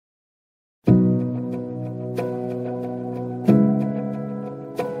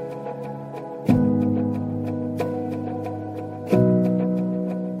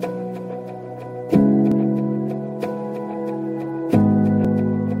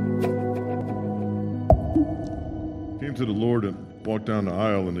came to the Lord and walked down the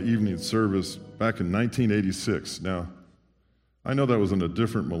aisle in the evening service back in 1986. Now, I know that was in a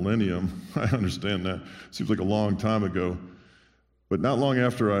different millennium. I understand that. Seems like a long time ago. But not long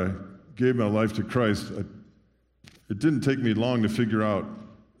after I gave my life to Christ, it didn't take me long to figure out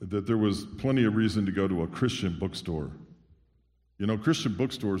that there was plenty of reason to go to a Christian bookstore. You know, Christian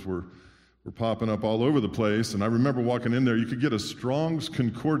bookstores were popping up all over the place, and I remember walking in there. You could get a Strong's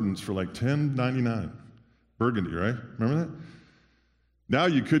Concordance for like $10.99. Burgundy, right? Remember that? Now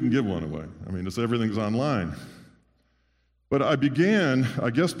you couldn't give one away. I mean, everything's online. But I began,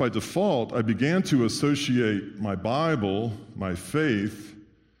 I guess by default, I began to associate my Bible, my faith,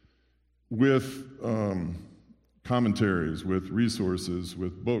 with commentaries, with resources,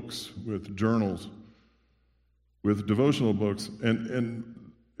 with books, with journals, with devotional books, and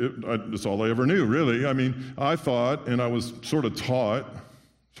it's all I ever knew, really. I mean, I thought, and I was sort of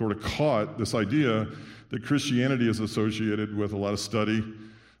caught this idea that Christianity is associated with a lot of study,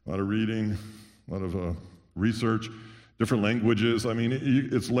 a lot of reading, a lot of research, different languages. I mean,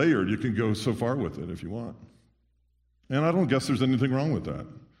 it's layered. You can go so far with it if you want. And I don't guess there's anything wrong with that.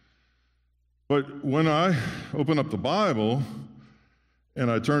 But when I open up the Bible and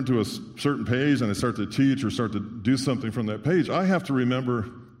I turn to a certain page and I start to teach or start to do something from that page, I have to remember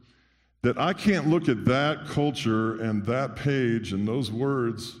that I can't look at that culture and that page and those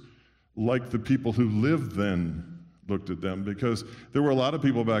words like the people who lived then looked at them, because there were a lot of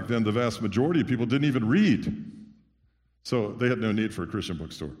people back then, the vast majority of people didn't even read. So they had no need for a Christian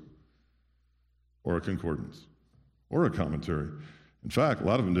bookstore or a concordance or a commentary. In fact, a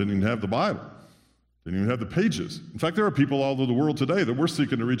lot of them didn't even have the Bible, didn't even have the pages. In fact, there are people all over the world today that we're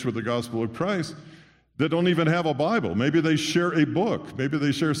seeking to reach with the gospel of Christ that don't even have a Bible. Maybe they share a book. Maybe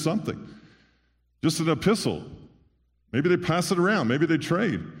they share something, just an epistle. Maybe they pass it around. Maybe they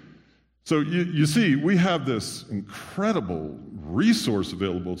trade. So you see, we have this incredible resource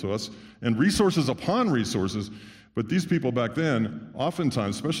available to us, and resources upon resources, but these people back then,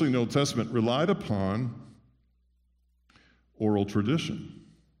 oftentimes, especially in the Old Testament, relied upon oral tradition,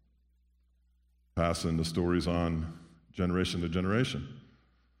 passing the stories on generation to generation.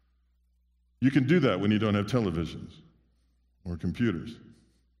 You can do that when you don't have televisions or computers.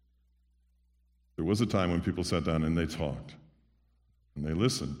 There was a time when people sat down and they talked, and they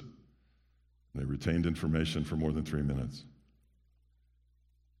listened. They retained information for more than 3 minutes.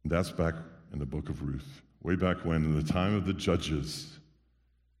 And that's back in the book of Ruth, way back when, in the time of the judges,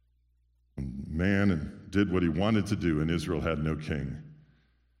 when man did what he wanted to do and Israel had no king.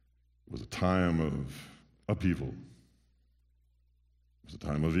 It was a time of upheaval. It was a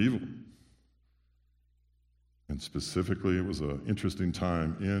time of evil. And specifically, it was an interesting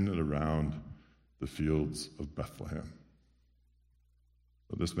time in and around the fields of Bethlehem.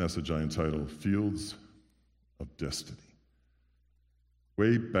 So this message I entitle, Fields of Destiny.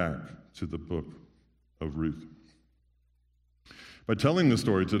 Way back to the book of Ruth. By telling the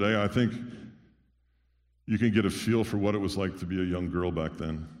story today, I think you can get a feel for what it was like to be a young girl back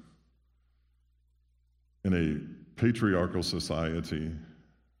then. In a patriarchal society,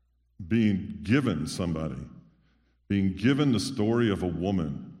 being given the story of a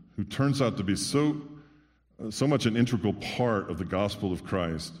woman who turns out to be so much an integral part of the gospel of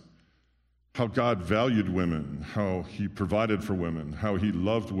Christ, how God valued women, how he provided for women, how he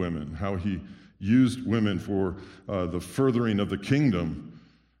loved women, how he used women for the furthering of the kingdom.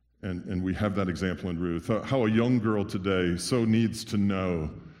 And we have that example in Ruth. How a young girl today so needs to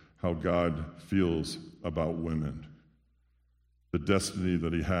know how God feels about women, the destiny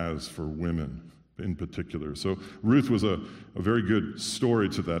that he has for women in particular. So Ruth was a very good story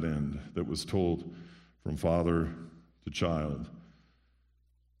to that end that was told from father to child.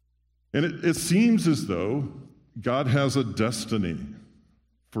 And it seems as though God has a destiny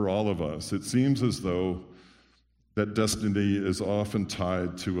for all of us. It seems as though that destiny is often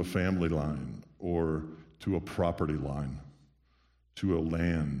tied to a family line or to a property line, to a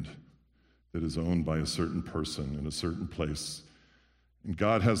land that is owned by a certain person in a certain place. And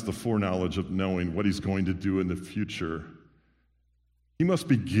God has the foreknowledge of knowing what he's going to do in the future. He must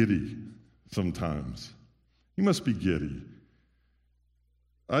be giddy sometimes. He must be giddy.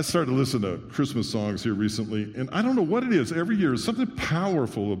 I started to listen to Christmas songs here recently, and I don't know what it is. Every year, there's something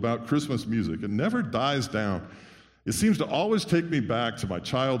powerful about Christmas music. It never dies down. It seems to always take me back to my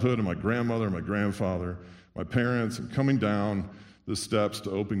childhood and my grandmother and my grandfather, my parents, and coming down the steps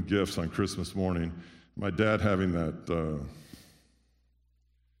to open gifts on Christmas morning. My dad having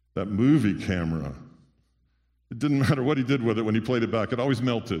that movie camera. It didn't matter what he did with it when he played it back. It always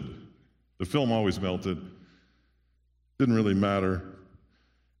melted. The film always melted. Didn't really matter.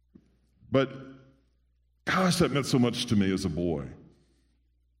 But Gosh, that meant so much to me as a boy.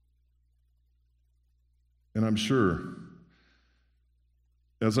 And I'm sure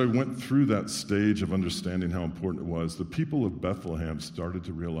as I went through that stage of understanding how important it was, the people of Bethlehem started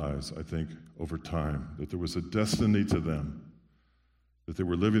to realize, I think, over time, that there was a destiny to them, that they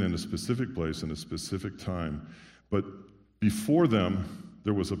were living in a specific place in a specific time. But before them,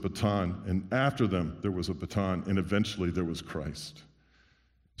 there was a baton, and after them, there was a baton, and eventually there was Christ.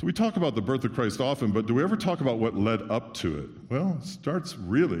 So we talk about the birth of Christ often, but do we ever talk about what led up to it? Well, it starts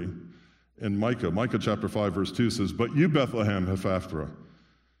really in Micah. Micah chapter 5, verse 2 says, "But you, Bethlehem Ephrathah,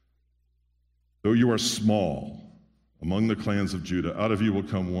 though you are small among the clans of Judah, out of you will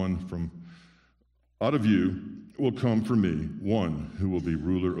come for me one who will be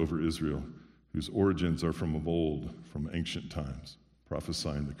ruler over Israel, whose origins are from of old, from ancient times,"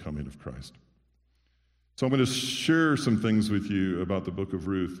 prophesying the coming of Christ. So I'm going to share some things with you about the book of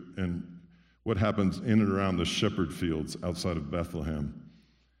Ruth and what happens in and around the shepherd fields outside of Bethlehem.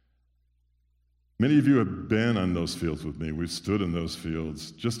 Many of you have been on those fields with me. We've stood in those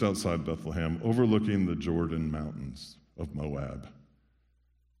fields just outside Bethlehem, overlooking the Jordan mountains of Moab,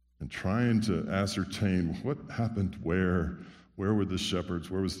 and trying to ascertain what happened where were the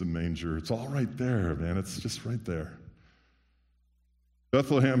shepherds, where was the manger. It's all right there, man. It's just right there.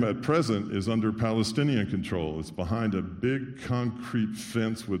 Bethlehem at present is under Palestinian control. It's behind a big concrete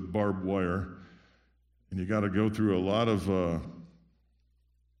fence with barbed wire, and you got to go through a lot of you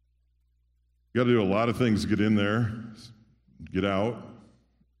got to do a lot of things to get in there, get out.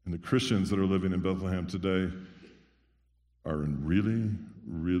 And the Christians that are living in Bethlehem today are in really,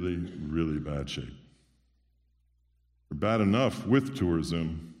 really, really bad shape. They're bad enough with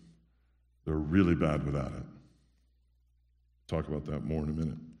tourism. They're really bad without it. Talk about that more in a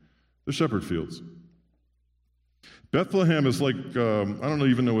minute. The shepherd fields. Bethlehem is like, I don't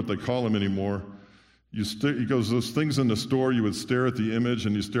even know what they call them anymore. He goes, those things in the store, you would stare at the image,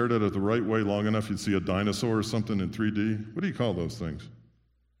 and you stared at it the right way long enough, you'd see a dinosaur or something in 3D. What do you call those things?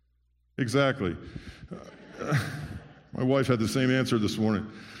 Exactly. My wife had the same answer this morning.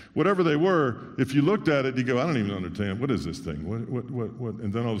 Whatever they were, if you looked at it, you go, I don't even understand. What is this thing? What?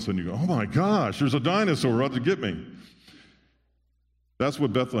 And then all of a sudden you go, oh my gosh, there's a dinosaur out to get me. That's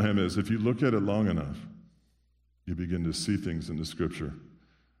what Bethlehem is. If you look at it long enough, you begin to see things in the scripture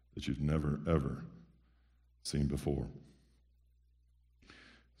that you've never, ever seen before.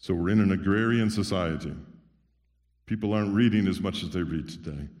 So we're in an agrarian society. People aren't reading as much as they read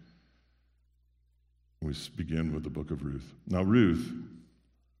today. We begin with the book of Ruth. Now, Ruth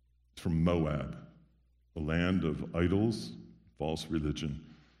is from Moab, a land of idols, false religion.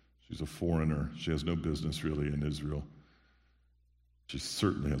 She's a foreigner. She has no business really in Israel. She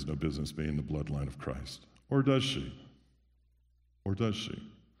certainly has no business being the bloodline of Christ. Or does she? Or does she?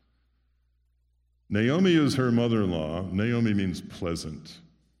 Naomi is her mother-in-law. Naomi means pleasant.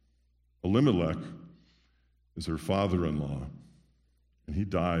 Elimelech is her father-in-law. And he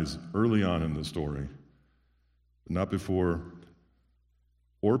dies early on in the story, but not before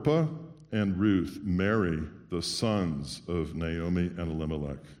Orpah and Ruth marry the sons of Naomi and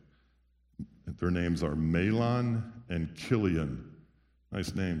Elimelech. Their names are Mahlon and Chilion.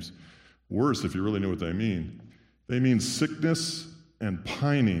 Nice names. Worse, if you really know what they mean. They mean sickness and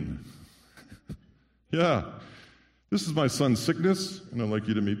pining. Yeah, this is my son's sickness, and I'd like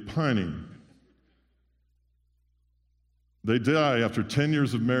you to meet pining. They die after 10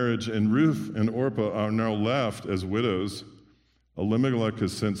 years of marriage, and Ruth and Orpah are now left as widows. Elimelech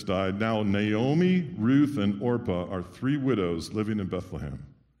has since died. Now Naomi, Ruth, and Orpah are 3 widows living in Bethlehem.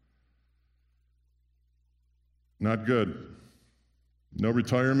 Not good. No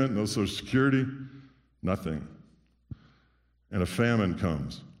retirement, no Social Security, nothing. And a famine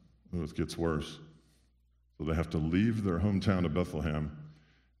comes. Oh, it gets worse. So they have to leave their hometown of Bethlehem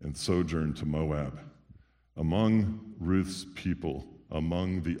and sojourn to Moab, among Ruth's people,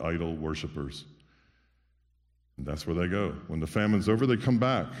 among the idol worshipers. And that's where they go. When the famine's over, they come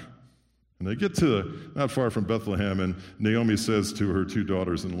back. And they get to not far from Bethlehem, and Naomi says to her 2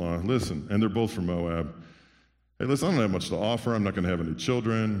 daughters-in-law, listen, and they're both from Moab, hey, listen, I don't have much to offer. I'm not going to have any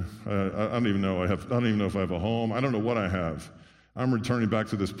children. I don't even know if I have a home. I don't know what I have. I'm returning back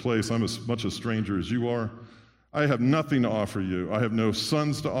to this place. I'm as much a stranger as you are. I have nothing to offer you. I have no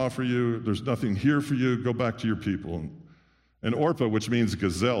sons to offer you. There's nothing here for you. Go back to your people. And Orpah, which means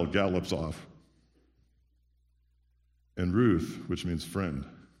gazelle, gallops off. And Ruth, which means friend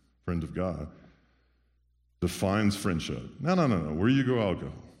of God, defines friendship. No. Where you go, I'll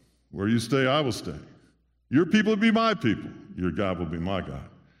go. Where you stay, I will stay. Your people will be my people. Your God will be my God.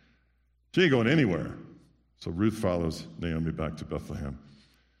 She ain't going anywhere. So Ruth follows Naomi back to Bethlehem.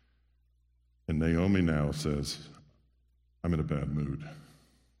 And Naomi now says, I'm in a bad mood,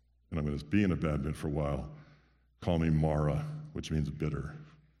 and I'm going to be in a bad mood for a while. Call me Mara, which means bitter.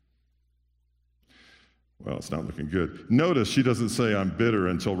 Well, it's not looking good. Notice she doesn't say I'm bitter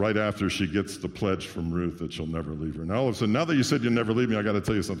until right after she gets the pledge from Ruth that she'll never leave her. Now, all of a sudden, now that you said you'll never leave me, I got to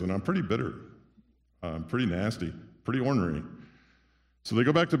tell you something. I'm pretty bitter. I'm pretty nasty, pretty ornery. So they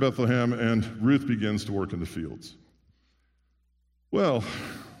go back to Bethlehem, and Ruth begins to work in the fields. Well,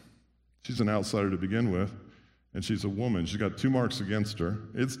 she's an outsider to begin with, and she's a woman. She's got 2 marks against her.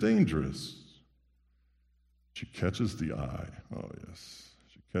 It's dangerous. She catches the eye. Oh, yes.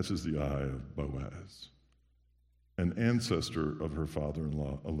 She catches the eye of Boaz, an ancestor of her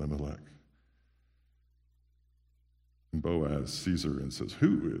father-in-law, Elimelech. And Boaz sees her and says,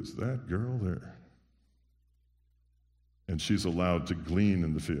 who is that girl there? And she's allowed to glean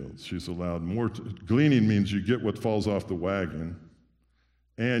in the fields. She's allowed more. Gleaning means you get what falls off the wagon,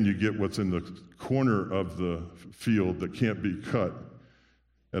 and you get what's in the corner of the field that can't be cut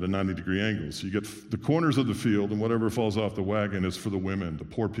at a 90-degree angle. So you get the corners of the field, and whatever falls off the wagon is for the women, the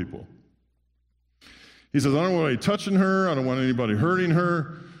poor people. He says, I don't want anybody touching her. I don't want anybody hurting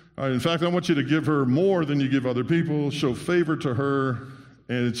her. In fact, I want you to give her more than you give other people. Show favor to her.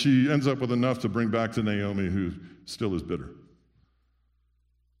 And she ends up with enough to bring back to Naomi, who still is bitter.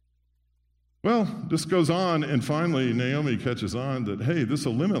 Well, this goes on, and finally Naomi catches on that, hey, this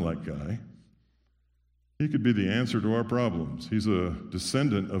Elimelech guy, he could be the answer to our problems. He's a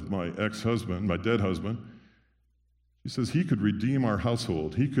descendant of my ex-husband, my dead husband. She says he could redeem our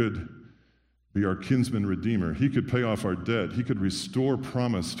household. He could be our kinsman redeemer. He could pay off our debt. He could restore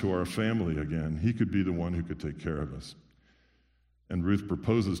promise to our family again. He could be the one who could take care of us. And Ruth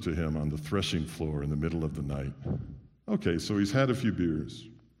proposes to him on the threshing floor in the middle of the night. Okay, so he's had a few beers.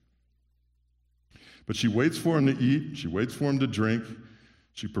 But she waits for him to eat. She waits for him to drink.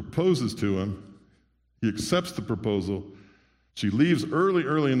 She proposes to him. He accepts the proposal. She leaves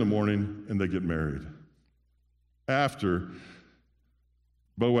early in the morning, and they get married. After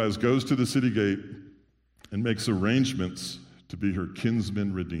Boaz goes to the city gate and makes arrangements to be her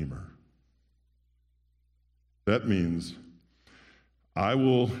kinsman redeemer. That means, I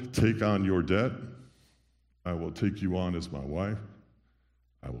will take on your debt. I will take you on as my wife.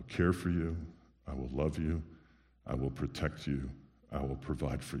 I will care for you. I will love you. I will protect you. I will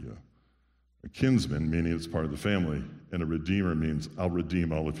provide for you. A kinsman, meaning it's part of the family, and a redeemer means I'll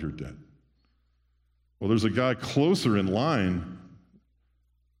redeem all of your debt. Well, there's a guy closer in line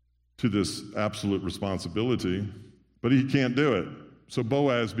to this absolute responsibility, but he can't do it. So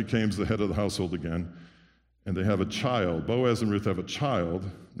Boaz becomes the head of the household again, and they have a child. Boaz and Ruth have a child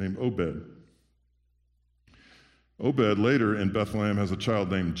named Obed. Obed later in Bethlehem has a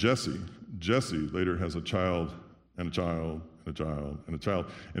child named Jesse. Jesse later has a child and a child and a child and a child.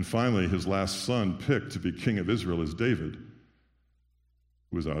 And finally, his last son picked to be king of Israel is David,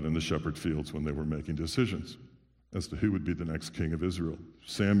 who was out in the shepherd fields when they were making decisions as to who would be the next king of Israel.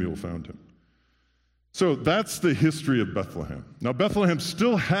 Samuel found him. So that's the history of Bethlehem. Now, Bethlehem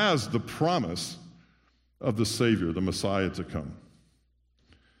still has the promise of the Savior, the Messiah to come.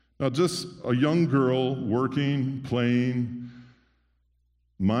 Now, just a young girl working, playing,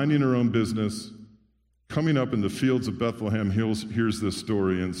 minding her own business, coming up in the fields of Bethlehem, hears this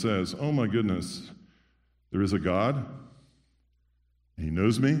story and says, oh my goodness, there is a God. He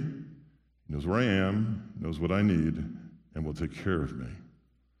knows me, he knows where I am, knows what I need, and will take care of me.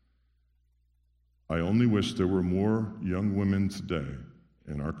 I only wish there were more young women today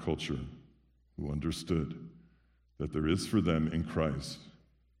in our culture who understood that there is for them in Christ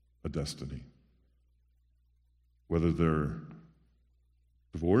a destiny. Whether they're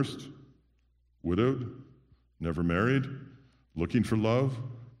divorced, widowed, never married, looking for love,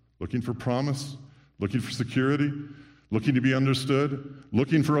 looking for promise, looking for security, looking to be understood,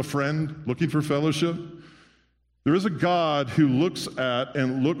 looking for a friend, looking for fellowship. There is a God who looks at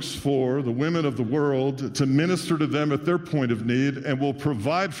and looks for the women of the world to minister to them at their point of need and will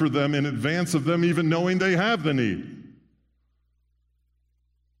provide for them in advance of them even knowing they have the need.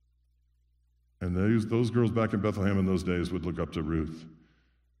 And those girls back in Bethlehem in those days would look up to Ruth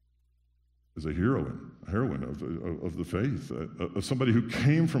as a heroine of the faith, of somebody who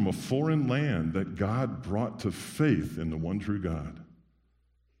came from a foreign land that God brought to faith in the one true God.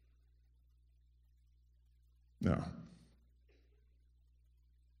 Now,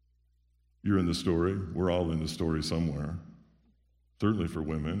 you're in the story. We're all in the story somewhere. Certainly for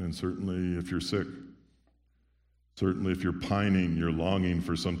women, and certainly if you're sick. Certainly if you're pining, you're longing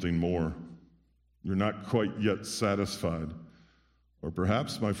for something more. You're not quite yet satisfied. Or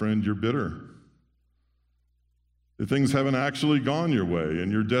perhaps, my friend, you're bitter. things haven't actually gone your way,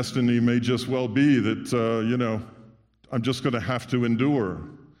 and your destiny may just well be that, I'm just going to have to endure.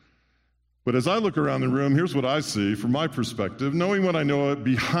 But as I look around the room, here's what I see from my perspective, knowing what I know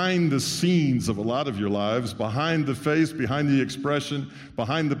behind the scenes of a lot of your lives, behind the face, behind the expression,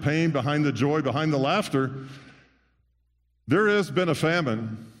 behind the pain, behind the joy, behind the laughter. There has been a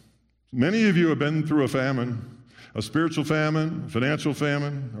famine. Many of you have been through a famine, a spiritual famine, a financial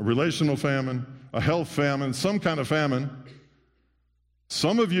famine, a relational famine, a health famine, some kind of famine.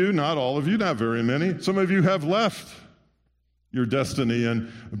 Some of you, not all of you, not very many, some of you have left your destiny and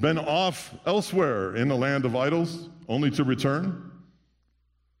been off elsewhere in the land of idols, only to return.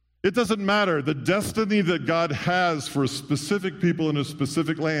 It doesn't matter. The destiny that God has for specific people in a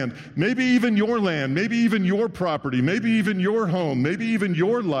specific land, maybe even your land, maybe even your property, maybe even your home, maybe even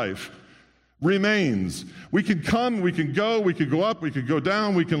your life, remains. We can come, we can go up, we can go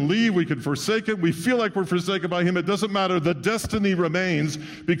down, we can leave, we can forsake it. We feel like we're forsaken by Him. It doesn't matter. The destiny remains,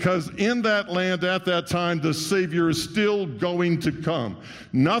 because in that land at that time, the Savior is still going to come.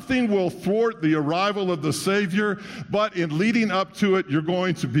 Nothing will thwart the arrival of the Savior, but in leading up to it, you're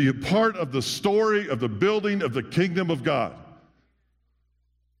going to be a part of the story of the building of the kingdom of God.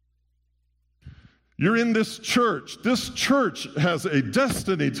 You're in this church. This church has a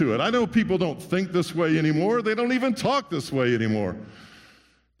destiny to it. I know people don't think this way anymore. They don't even talk this way anymore.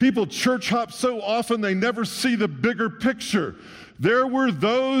 People church hop so often they never see the bigger picture. There were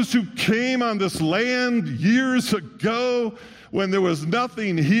those who came on this land years ago when there was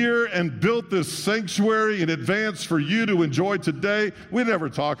nothing here and built this sanctuary in advance for you to enjoy today. We never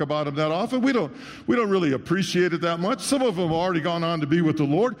talk about them that often. We don't really appreciate it that much. Some of them have already gone on to be with the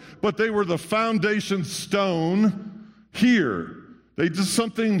Lord, but they were the foundation stone here. They did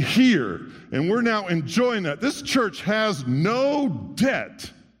something here, and we're now enjoying that. This church has no debt.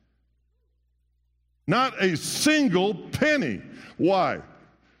 Not a single penny. Why?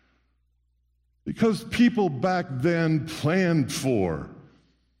 Because people back then planned for,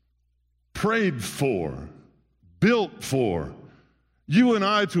 prayed for, built for you and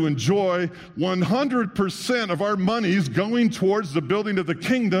I to enjoy 100% of our monies going towards the building of the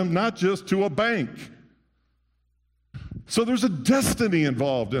kingdom, not just to a bank. So there's a destiny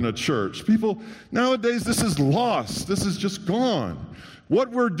involved in a church. People, nowadays, this is lost. This is just gone.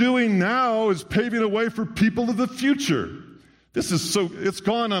 What we're doing now is paving a way for people of the future. It's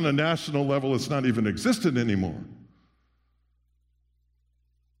gone on a national level. It's not even existent anymore.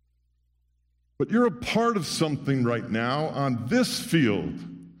 But you're a part of something right now on this field,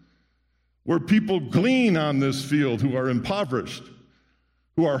 where people glean on this field who are impoverished,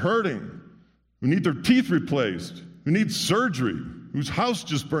 who are hurting, who need their teeth replaced, who need surgery, whose house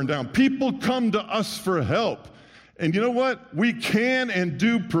just burned down. People come to us for help. And you know what? We can and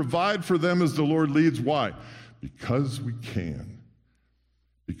do provide for them as the Lord leads. Why? Because we can.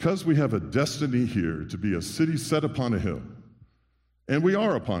 Because we have a destiny here to be a city set upon a hill. And we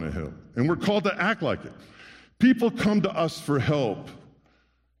are upon a hill. And we're called to act like it. People come to us for help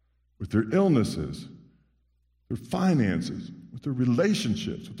with their illnesses, their finances, with their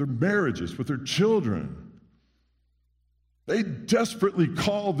relationships, with their marriages, with their children. They desperately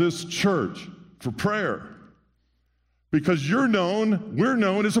call this church for prayer. Because we're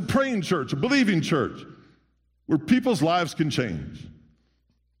known as a praying church, a believing church, where people's lives can change.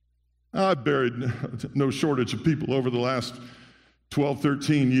 I've buried no shortage of people over the last 12,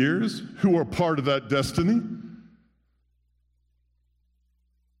 13 years who are part of that destiny.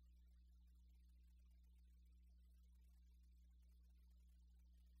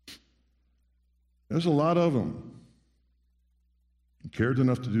 There's a lot of them who cared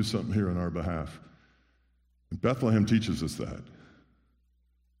enough to do something here on our behalf. And Bethlehem teaches us that.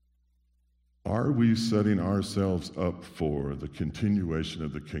 Are we setting ourselves up for the continuation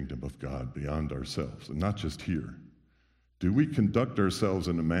of the kingdom of God beyond ourselves, and not just here? Do we conduct ourselves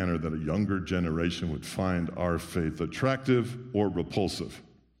in a manner that a younger generation would find our faith attractive or repulsive?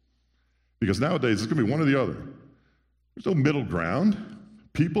 Because nowadays, it's going to be one or the other. There's no middle ground.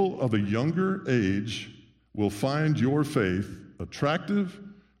 People of a younger age will find your faith attractive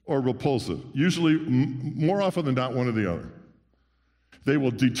or repulsive, usually more often than not one or the other. They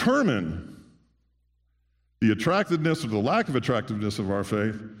will determine the attractiveness or the lack of attractiveness of our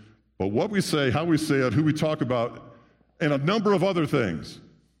faith, but what we say, how we say it, who we talk about, and a number of other things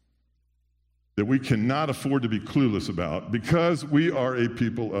that we cannot afford to be clueless about because we are a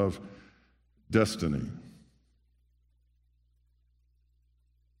people of destiny.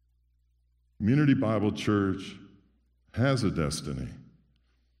 Community Bible Church has a destiny.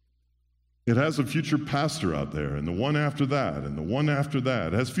 It has a future pastor out there, and the one after that, and the one after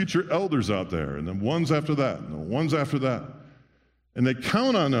that. It has future elders out there, and the ones after that, and the ones after that. And they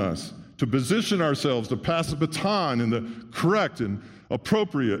count on us to position ourselves to pass the baton in the correct and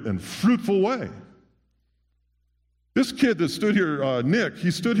appropriate and fruitful way. This kid that stood here, Nick,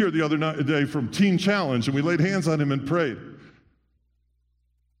 he stood here the other day from Teen Challenge, and we laid hands on him and prayed.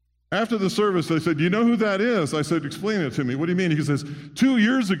 After the service, they said, "Do you know who that is?" I said, "Explain it to me." "What do you mean?" He says, 2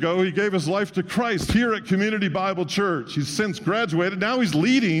 years ago, he gave his life to Christ here at Community Bible Church. He's since graduated. Now he's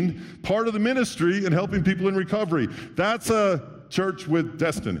leading part of the ministry and helping people in recovery. That's a church with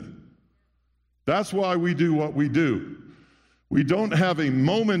destiny. That's why we do what we do. We don't have a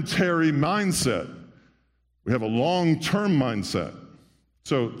momentary mindset. We have a long-term mindset.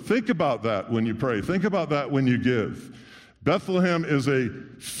 So think about that when you pray. Think about that when you give. Bethlehem is a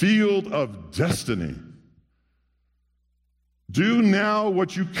field of destiny. Do now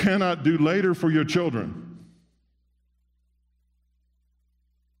what you cannot do later for your children.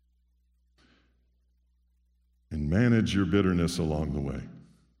 And manage your bitterness along the way.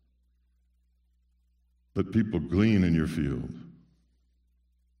 Let people glean in your field.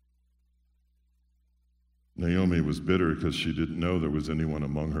 Naomi was bitter because she didn't know there was anyone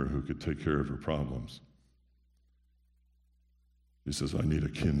among her who could take care of her problems. She says, "I need a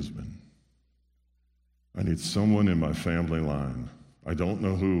kinsman. I need someone in my family line. I don't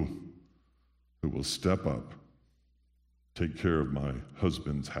know who will step up, take care of my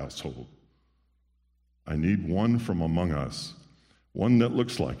husband's household. I need one from among us, one that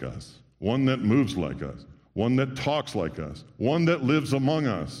looks like us, one that moves like us, one that talks like us, one that lives among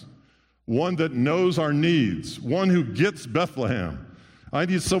us, one that knows our needs, one who gets Bethlehem. I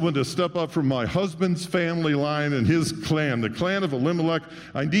need someone to step up from my husband's family line and his clan, the clan of Elimelech.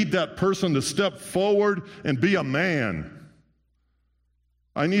 I need that person to step forward and be a man.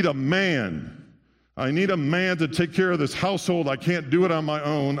 I need a man. I need a man to take care of this household. I can't do it on my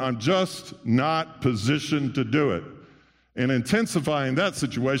own. I'm just not positioned to do it." And intensifying that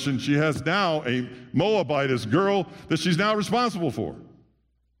situation, she has now a Moabitess girl that she's now responsible for.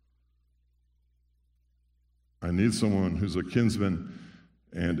 I need someone who's a kinsman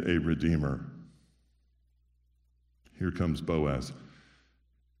and a redeemer. Here comes Boaz.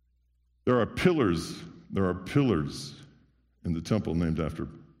 There are pillars in the temple named after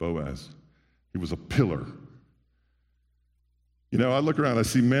Boaz. He was a pillar. You know, I look around, I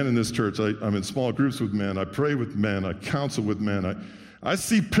see men in this church. I'm in small groups with men. I pray with men. I counsel with men. I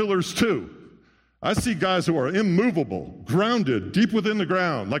see pillars too. I see guys who are immovable, grounded, deep within the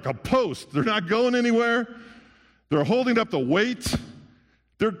ground, like a post. They're not going anywhere. They're holding up the weight.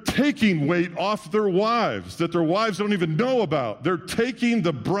 They're taking weight off their wives that their wives don't even know about. They're taking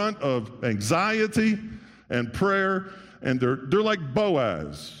the brunt of anxiety and prayer, and they're like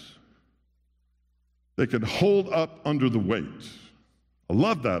Boaz. They can hold up under the weight. I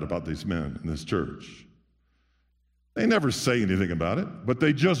love that about these men in this church. They never say anything about it, but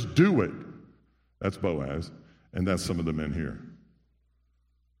they just do it. That's Boaz, and that's some of the men here.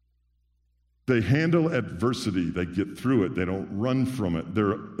 They handle adversity. They get through it. They don't run from it.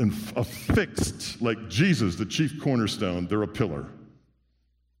 They're affixed, like Jesus, the chief cornerstone. They're a pillar.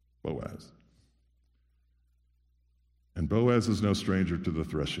 Boaz. And Boaz is no stranger to the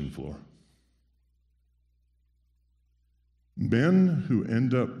threshing floor. Men who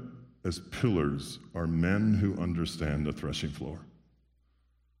end up as pillars are men who understand the threshing floor.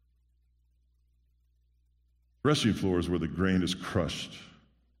 Threshing floor is where the grain is crushed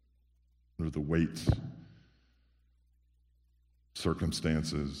under the weight,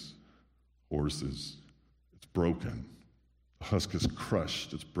 circumstances, horses. It's broken. The husk is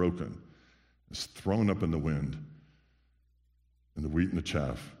crushed. It's broken. It's thrown up in the wind. And the wheat and the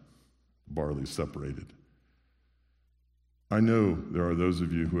chaff, the barley is separated. I know there are those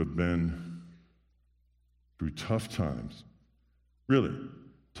of you who have been through tough times, really,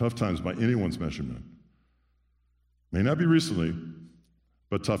 tough times by anyone's measurement. May not be recently,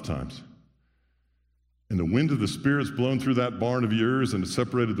 but tough times. And the wind of the Spirit's blown through that barn of yours and it's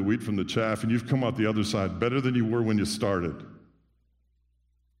separated the wheat from the chaff, and you've come out the other side better than you were when you started.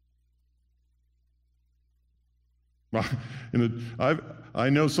 I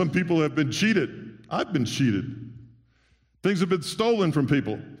know some people have been cheated. I've been cheated. Things have been stolen from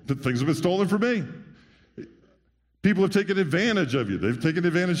people. Things have been stolen from me. People have taken advantage of you. They've taken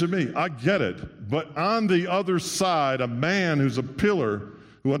advantage of me. I get it. But on the other side, a man who's a pillar,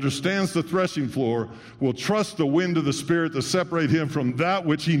 who understands the threshing floor, will trust the wind of the Spirit to separate him from that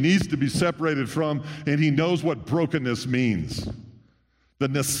which he needs to be separated from, and he knows what brokenness means. The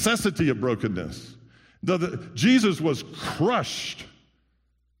necessity of brokenness. Jesus was crushed.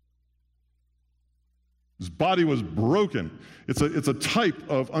 His body was broken. It's a type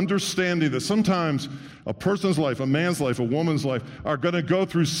of understanding that sometimes a person's life, a man's life, a woman's life, are going to go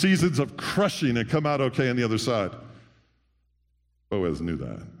through seasons of crushing and come out okay on the other side. Boaz knew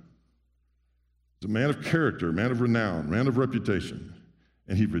that. He's a man of character, a man of renown, man of reputation.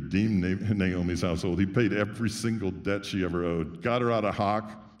 And he redeemed Naomi's household. He paid every single debt she ever owed, got her out of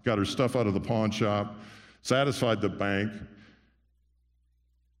hock, got her stuff out of the pawn shop, satisfied the bank,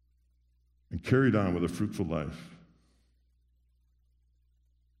 and carried on with a fruitful life.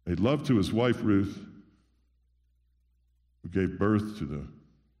 Made love to his wife, Ruth, who gave birth to the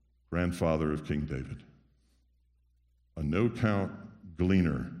grandfather of King David, a no-count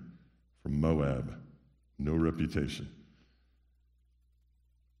gleaner from Moab, no reputation.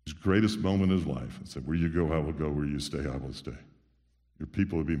 His greatest moment in his life, and said, where you go, I will go. Where you stay, I will stay. Your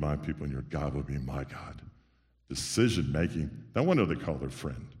people will be my people, and your God will be my God. Decision-making. No wonder they call her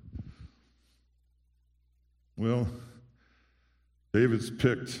friend. Well, David's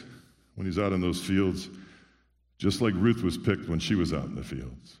picked when he's out in those fields, just like Ruth was picked when she was out in the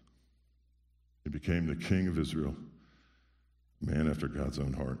fields. He became the king of Israel, a man after God's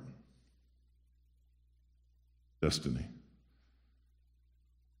own heart. Destiny.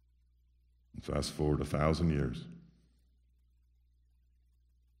 And fast forward 1,000 years.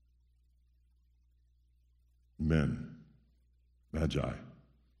 Men, magi,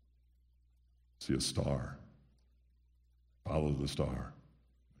 see a star, follow the star,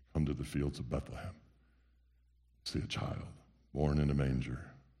 come to the fields of Bethlehem, see a child born in a manger,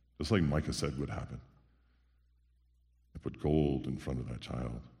 just like Micah said would happen. They put gold in front of that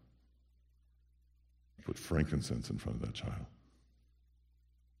child. They put frankincense in front of that child.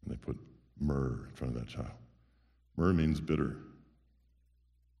 And they put myrrh in front of that child. Myrrh means bitter.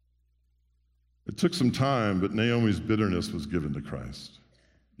 It took some time, but Naomi's bitterness was given to Christ.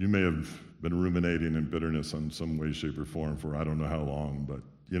 You may have been ruminating in bitterness in some way, shape, or form for I don't know how long, but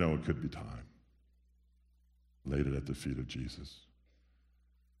it could be time. Laid it at the feet of Jesus.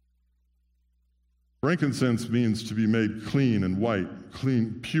 Frankincense means to be made clean and white,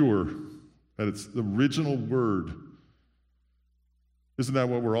 clean, pure, at its original word. Isn't that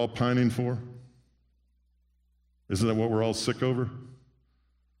what we're all pining for? Isn't that what we're all sick over?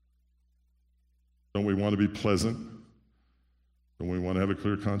 Don't we want to be pleasant? Don't we want to have a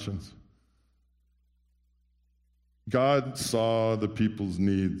clear conscience? God saw the people's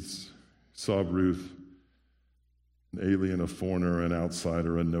needs. He saw Ruth, an alien, a foreigner, an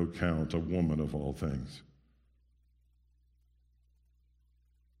outsider, a no count, a woman of all things.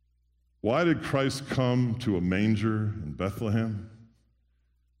 Why did Christ come to a manger in Bethlehem?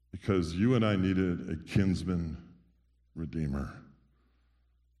 Because you and I needed a kinsman redeemer.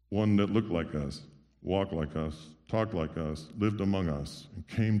 One that looked like us, walked like us, talked like us, lived among us, and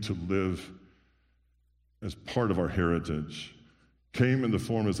came to live as part of our heritage, came in the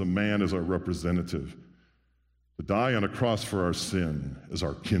form as a man, as our representative, to die on a cross for our sin as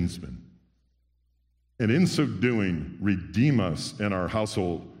our kinsman. And in so doing, redeem us and our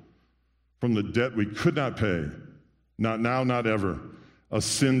household from the debt we could not pay, not now, not ever, a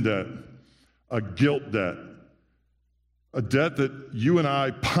sin debt, a guilt debt, a debt that you and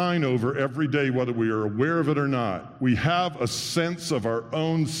I pine over every day, whether we are aware of it or not. We have a sense of our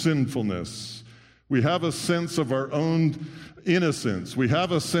own sinfulness. We have a sense of our own innocence. We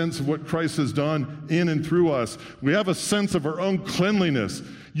have a sense of what Christ has done in and through us. We have a sense of our own cleanliness.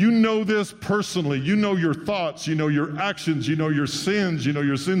 You know this personally. You know your thoughts. You know your actions. You know your sins. You know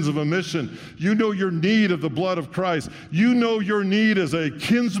your sins of omission. You know your need of the blood of Christ. You know your need as a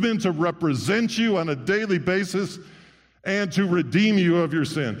kinsman to represent you on a daily basis and to redeem you of your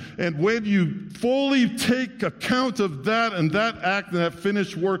sin. And when you fully take account of that, and that act and that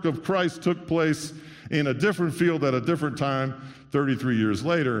finished work of Christ took place in a different field at a different time, 33 years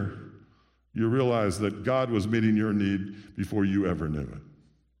later, you realize that God was meeting your need before you ever knew it.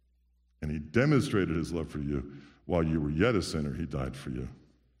 And he demonstrated his love for you. While you were yet a sinner, he died for you.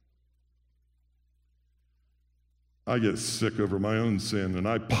 I get sick over my own sin, and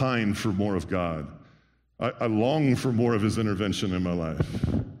I pine for more of God. I long for more of his intervention in my life.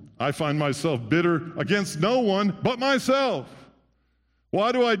 I find myself bitter against no one but myself.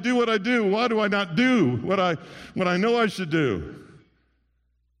 Why do I do what I do? Why do I not do what I know I should do?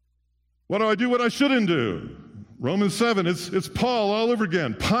 Why do I do what I shouldn't do? Romans 7, it's Paul all over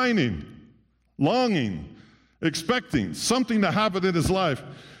again, pining, longing, expecting something to happen in his life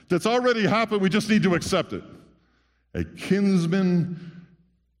that's already happened. We just need to accept it. A kinsman,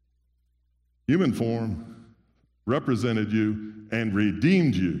 human form, represented you and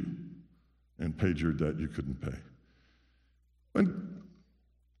redeemed you and paid your debt you couldn't pay.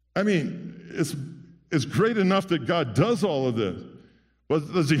 It's great enough that God does all of this.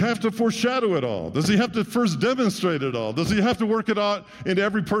 But does he have to foreshadow it all? Does he have to first demonstrate it all? Does he have to work it out into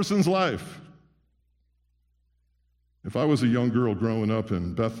every person's life? If I was a young girl growing up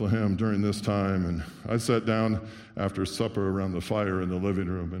in Bethlehem during this time, and I sat down after supper around the fire in the living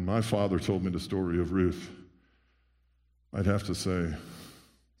room, and my father told me the story of Ruth, I'd have to say,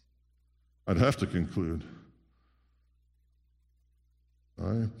 I'd have to conclude,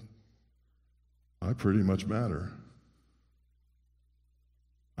 I pretty much matter.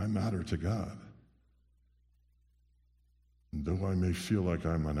 I matter to God. And though I may feel like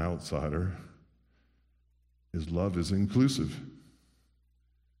I'm an outsider, his love is inclusive.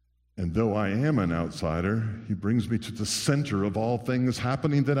 And though I am an outsider, he brings me to the center of all things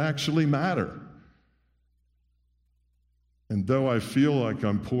happening that actually matter. And though I feel like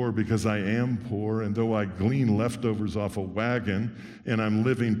I'm poor because I am poor, and though I glean leftovers off a wagon, and I'm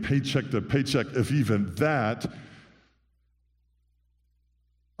living paycheck to paycheck, if even that,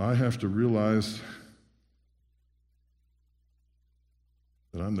 I have to realize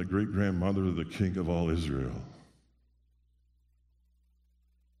that I'm the great-grandmother of the king of all Israel.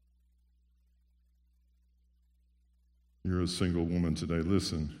 You're a single woman today.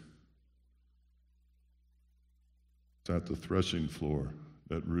 Listen. It's at the threshing floor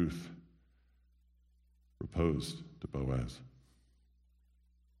that Ruth proposed to Boaz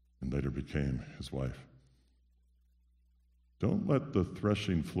and later became his wife. Don't let the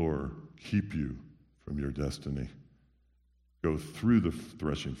threshing floor keep you from your destiny. Go through the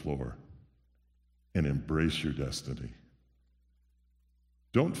threshing floor and embrace your destiny.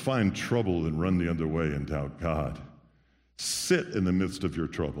 Don't find trouble and run the other way and doubt God. Sit in the midst of your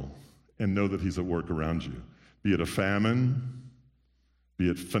trouble and know that he's at work around you. Be it a famine, be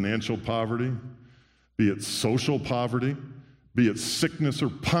it financial poverty, be it social poverty, be it sickness or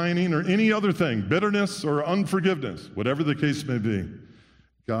pining or any other thing, bitterness or unforgiveness, whatever the case may be,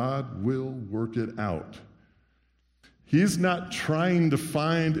 God will work it out. He's not trying to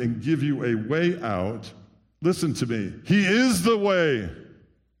find and give you a way out. Listen to me. He is the way.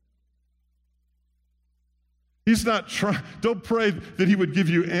 He's not trying. Don't pray that he would give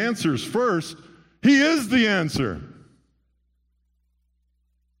you answers first. He is the answer.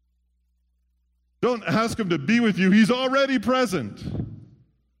 Don't ask him to be with you. He's already present.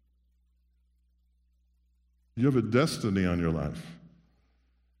 You have a destiny on your life.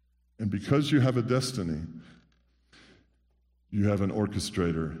 And because you have a destiny, you have an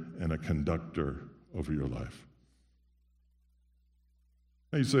orchestrator and a conductor over your life.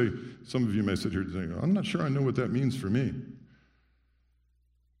 Now you say, some of you may sit here and think, I'm not sure I know what that means for me.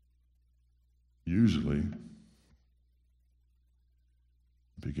 Usually,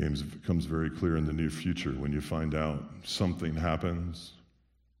 it becomes very clear in the near future when you find out something happens,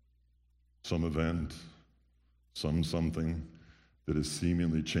 some event, something that is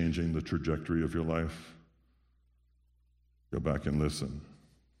seemingly changing the trajectory of your life. Go back and listen.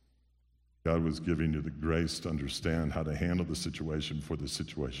 God was giving you the grace to understand how to handle the situation before the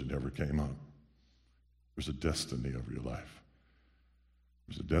situation ever came up. There's a destiny over your life.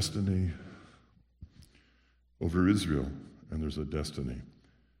 There's a destiny over Israel, and there's a destiny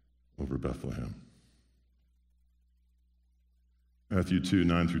over Bethlehem. Matthew 2,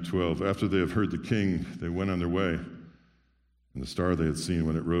 9 through 12. After they have heard the king, they went on their way. And the star they had seen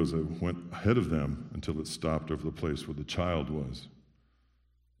when it rose, it went ahead of them until it stopped over the place where the child was.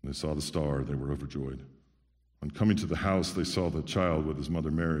 When they saw the star, they were overjoyed. On coming to the house, they saw the child with his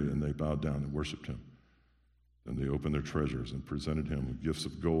mother Mary, and they bowed down and worshipped him. Then they opened their treasures and presented him with gifts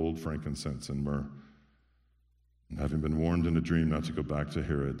of gold, frankincense, and myrrh. And having been warned in a dream not to go back to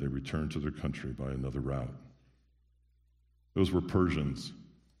Herod, they returned to their country by another route. Those were Persians.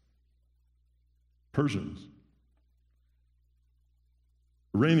 Persians.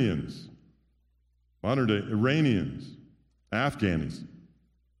 Iranians. Modern-day Iranians. Afghanis.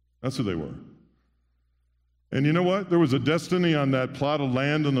 That's who they were. And you know what? There was a destiny on that plot of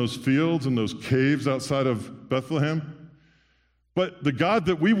land and those fields and those caves outside of Bethlehem. But the God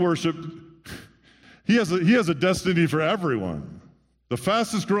that we worship, He has a destiny for everyone. The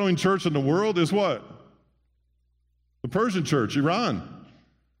fastest growing church in the world is what? The Persian church, Iran,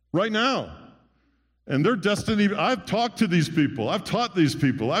 right now. And their destiny, I've talked to these people, I've taught these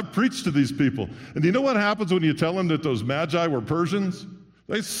people, I've preached to these people. And do you know what happens when you tell them that those magi were Persians?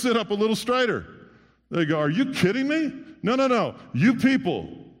 They sit up a little straighter. They go, are you kidding me? No. You people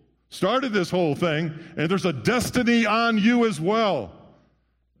started this whole thing, and there's a destiny on you as well.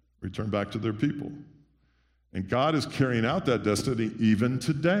 Return back to their people. And God is carrying out that destiny even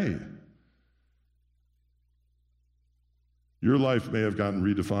today. Your life may have gotten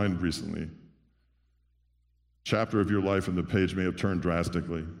redefined recently, chapter of your life and the page may have turned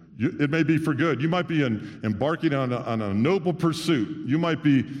drastically. It may be for good. You might be embarking on a noble pursuit. You might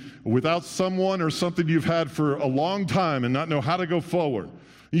be without someone or something you've had for a long time and not know how to go forward.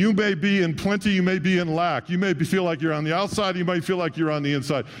 You may be in plenty, you may be in lack. You may feel like you're on the outside, you might feel like you're on the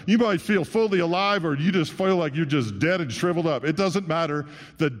inside. You might feel fully alive, or you just feel like you're just dead and shriveled up. It doesn't matter.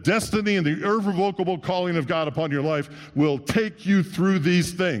 The destiny and the irrevocable calling of God upon your life will take you through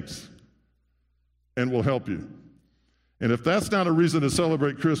these things and will help you. And if that's not a reason to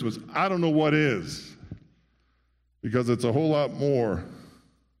celebrate Christmas, I don't know what is. Because it's a whole lot more,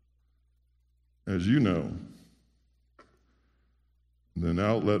 as you know, than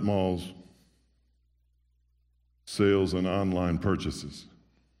outlet malls, sales, and online purchases.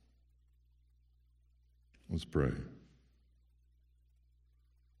 Let's pray.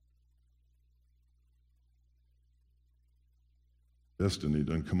 Destiny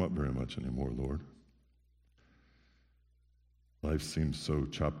doesn't come up very much anymore, Lord. Life seems so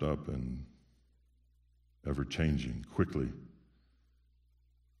chopped up and ever-changing quickly.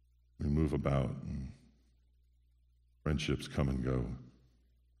 We move about, and friendships come and go.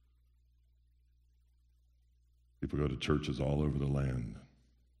 People go to churches all over the land.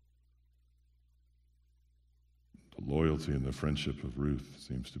 The loyalty and the friendship of Ruth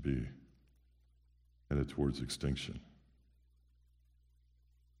seems to be headed towards extinction.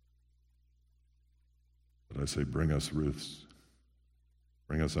 But I say, bring us Ruths.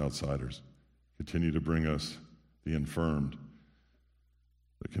 Bring us outsiders. Continue to bring us the infirmed,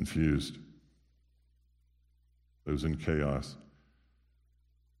 the confused, those in chaos.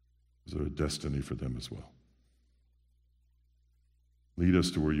 Is there a destiny for them as well? Lead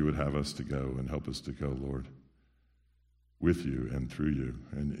us to where you would have us to go, and help us to go, Lord, with you and through you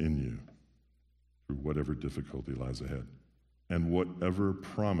and in you, through whatever difficulty lies ahead and whatever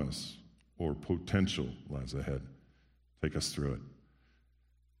promise or potential lies ahead. Take us through it.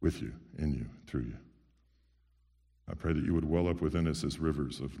 With you, in you, through you. I pray that you would well up within us as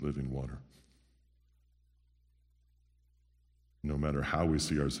rivers of living water. No matter how we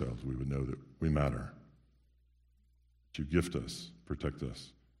see ourselves, we would know that we matter. That you gift us, protect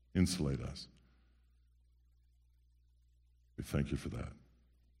us, insulate us. We thank you for that.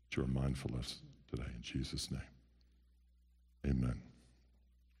 That you are mindful of us today. In Jesus' name, amen.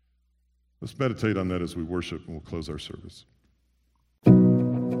 Let's meditate on that as we worship, and we'll close our service.